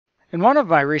In one of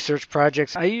my research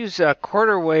projects, I use a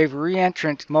quarter wave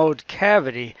reentrant mode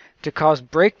cavity to cause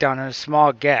breakdown in a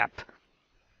small gap.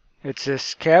 It's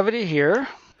this cavity here,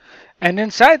 and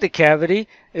inside the cavity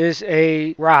is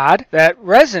a rod that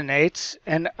resonates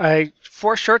in a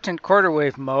foreshortened quarter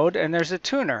wave mode, and there's a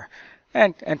tuner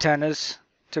and antennas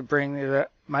to bring the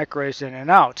microwaves in and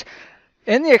out.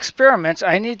 In the experiments,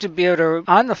 I need to be able to,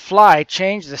 on the fly,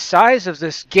 change the size of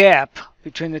this gap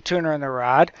between the tuner and the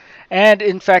rod, and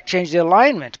in fact change the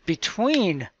alignment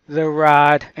between the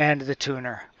rod and the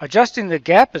tuner. Adjusting the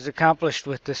gap is accomplished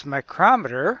with this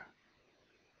micrometer,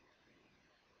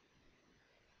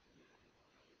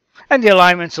 and the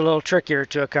alignment's a little trickier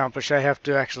to accomplish. I have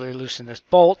to actually loosen this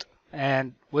bolt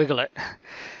and wiggle it.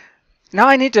 Now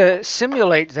I need to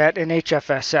simulate that in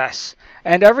HFSS.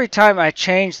 And every time I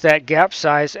change that gap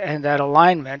size and that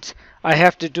alignment, I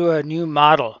have to do a new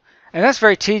model. And that's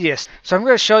very tedious. So I'm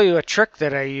going to show you a trick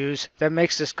that I use that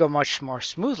makes this go much more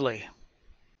smoothly.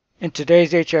 In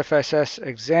today's HFSS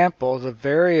example, the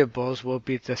variables will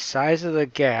be the size of the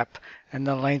gap and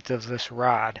the length of this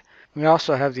rod. We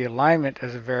also have the alignment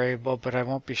as a variable, but I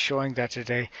won't be showing that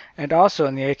today. And also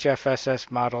in the HFSS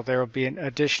model, there will be an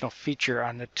additional feature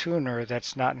on the tuner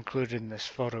that's not included in this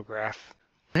photograph.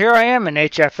 Here I am in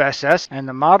HFSS, and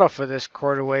the model for this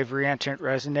quarter wave reentrant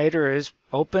resonator is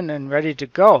open and ready to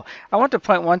go. I want to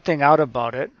point one thing out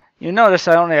about it. You notice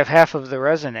I only have half of the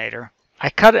resonator. I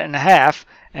cut it in half,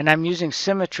 and I'm using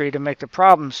symmetry to make the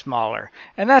problem smaller.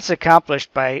 And that's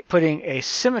accomplished by putting a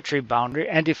symmetry boundary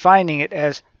and defining it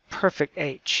as perfect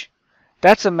H.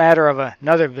 That's a matter of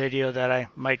another video that I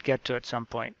might get to at some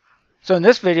point. So in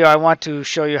this video, I want to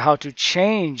show you how to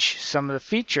change some of the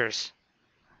features.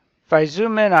 If I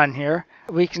zoom in on here,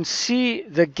 we can see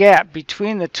the gap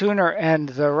between the tuner and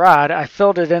the rod. I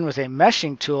filled it in with a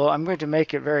meshing tool. I'm going to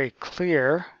make it very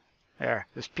clear. There,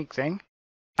 this pink thing.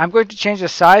 I'm going to change the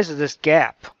size of this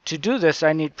gap. To do this,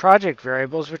 I need project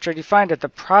variables, which are defined at the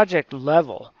project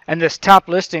level. And this top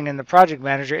listing in the project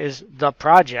manager is the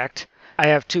project. I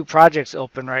have 2 projects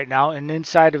open right now, and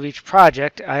inside of each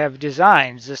project, I have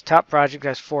designs. This top project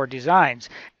has 4 designs.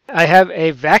 I have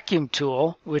a vacuum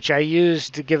tool, which I use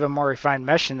to give a more refined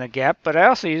mesh in the gap, but I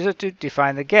also use it to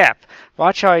define the gap.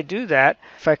 Watch how I do that.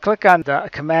 If I click on the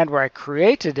command where I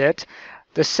created it,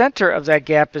 the center of that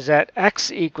gap is at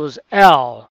x equals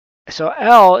L. So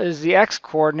L is the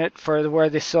x-coordinate for where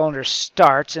the cylinder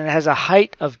starts, and it has a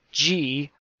height of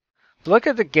g. Look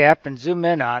at the gap and zoom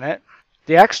in on it.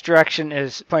 The x direction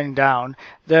is pointing down.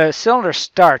 The cylinder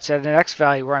starts at an x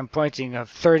value where I'm pointing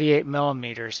of 38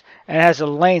 millimeters, and it has a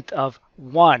length of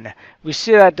 1. We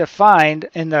see that defined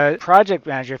in the project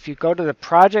manager. If you go to the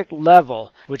project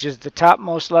level, which is the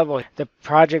topmost level, the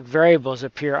project variables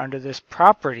appear under this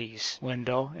properties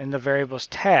window in the variables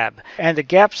tab, and the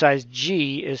gap size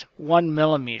G is 1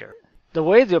 millimeter. The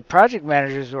way the project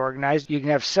manager is organized, you can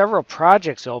have several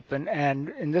projects open, and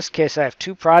in this case I have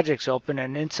 2 projects open,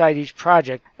 and inside each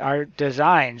project are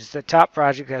designs. The top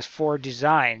project has 4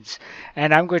 designs,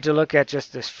 and I'm going to look at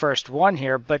just this first one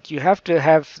here, but you have to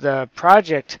have the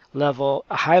project level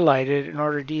highlighted in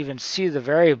order to even see the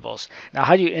variables. Now,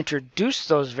 how do you introduce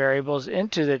those variables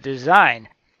into the design?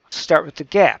 Start with the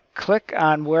gap. Click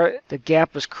on where the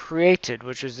gap was created,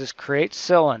 which is this create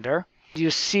cylinder. You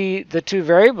see the 2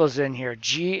 variables in here,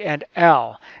 G and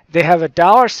L. They have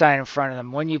a $sign in front of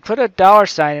them. When you put a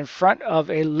 $sign in front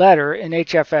of a letter in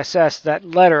HFSS, that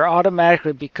letter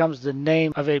automatically becomes the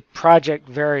name of a project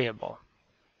variable.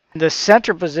 The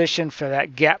center position for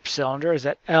that gap cylinder is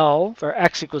at L, for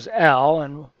x equals L,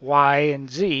 and y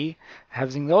and z,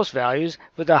 having those values,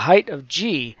 with a height of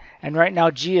G. And right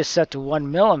now G is set to 1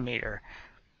 millimeter.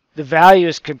 The value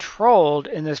is controlled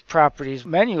in this properties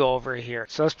menu over here.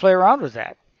 So let's play around with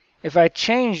that. If I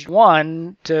change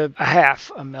 1 to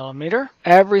 1/2 millimeter,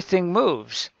 everything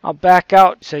moves. I'll back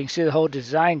out so you can see the whole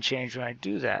design change when I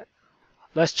do that.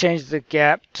 Let's change the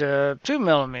gap to 2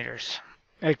 millimeters.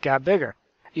 It got bigger.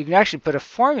 You can actually put a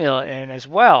formula in as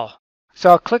well. So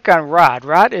I'll click on rod.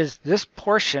 Rod is this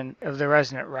portion of the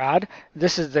resonant rod.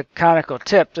 This is the conical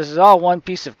tip. This is all one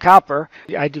piece of copper.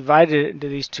 I divided it into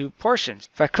these 2 portions.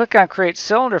 If I click on create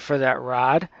cylinder for that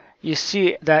rod, you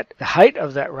see that the height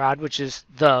of that rod, which is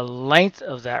the length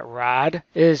of that rod,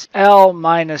 is L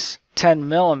minus 10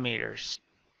 millimeters.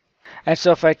 And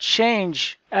so if I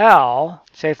change L,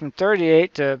 say from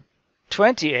 38 to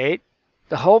 28,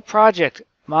 the whole project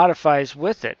modifies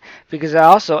with it, because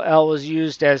also L was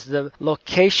used as the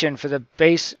location for the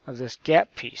base of this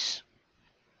gap piece.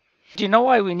 Do you know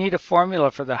why we need a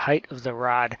formula for the height of the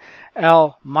rod?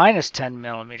 L minus 10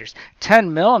 millimeters.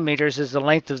 10 millimeters is the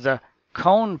length of the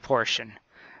cone portion.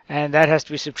 and that has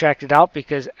to be subtracted out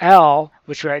because L,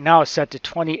 which right now is set to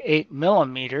 28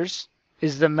 millimeters,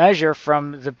 is the measure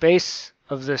from the base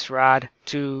of this rod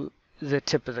to the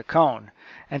tip of the cone.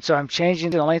 And so I'm changing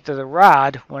the length of the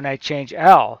rod when I change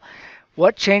L.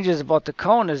 What changes about the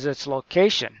cone is its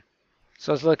location.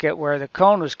 So let's look at where the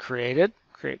cone was created.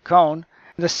 Create cone.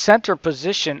 The center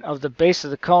position of the base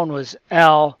of the cone was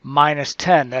L minus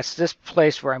 10. That's this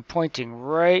place where I'm pointing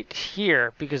right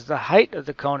here because the height of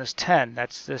the cone is 10.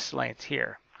 That's this length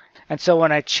here. And so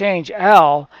when I change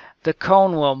L, the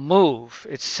cone will move.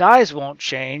 Its size won't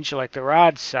change like the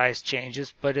rod size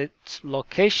changes, but its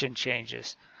location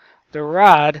changes. The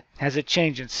rod has a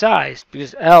change in size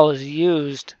because L is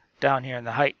used down here in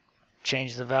the height.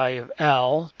 Change the value of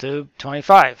L to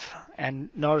 25 and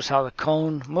notice how the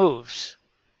cone moves.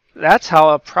 That's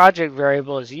how a project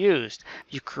variable is used.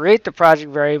 You create the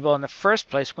project variable in the first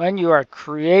place when you are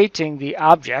creating the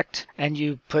object, and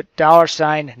you put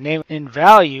 $name in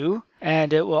value,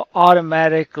 and it will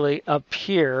automatically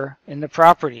appear in the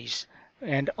properties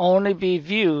and only be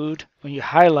viewed when you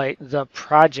highlight the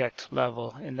project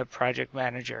level in the project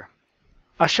manager.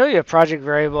 I'll show you a project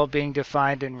variable being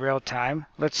defined in real time.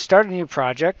 Let's start a new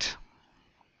project.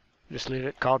 Just leave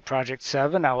it called project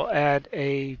 7. I will add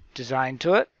a design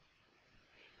to it.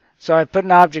 So I put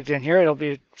an object in here. It'll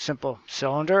be a simple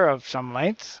cylinder of some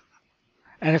length.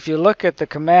 And if you look at the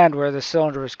command where the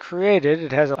cylinder was created,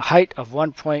 it has a height of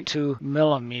 1.2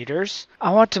 millimeters. I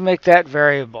want to make that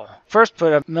variable. First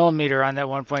put a millimeter on that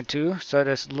 1.2 so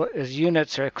that as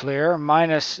units are clear,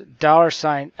 minus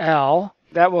 $L.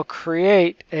 That will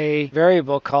create a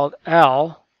variable called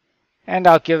L, and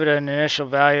I'll give it an initial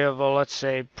value of, well, let's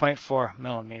say 0.4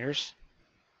 millimeters.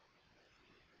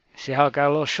 See how it got a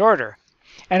little shorter?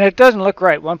 And it doesn't look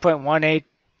right,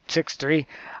 1.1863.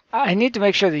 I need to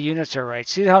make sure the units are right.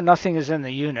 See how nothing is in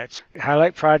the units.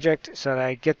 Highlight project so that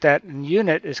I get that. And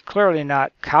unit is clearly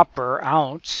not copper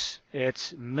ounce,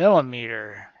 it's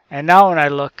millimeter. And now when I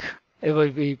look, it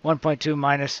would be 1.2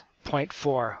 minus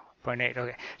 0.4. 0.8.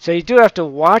 Okay, so you do have to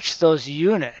watch those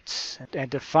units and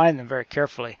define them very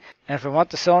carefully. And if I want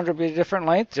the cylinder to be a different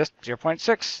length, just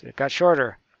 0.6. It got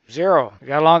shorter. 0. It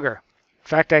got longer. In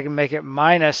fact, I can make it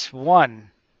minus 1.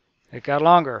 It got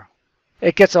longer.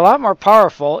 It gets a lot more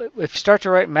powerful if you start to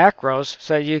write macros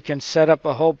so you can set up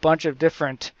a whole bunch of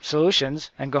different solutions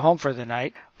and go home for the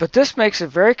night. But this makes it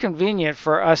very convenient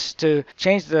for us to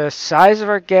change the size of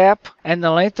our gap and the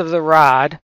length of the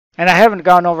rod. And I haven't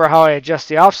gone over how I adjust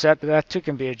the offset, but that too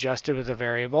can be adjusted with a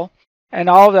variable. And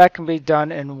all of that can be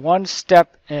done in one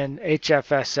step in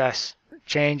HFSS.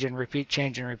 Change and repeat,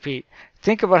 change and repeat.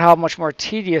 Think about how much more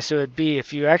tedious it would be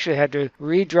if you actually had to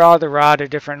redraw the rod a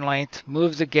different length,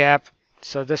 move the gap.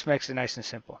 So this makes it nice and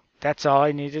simple. That's all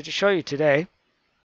I needed to show you today.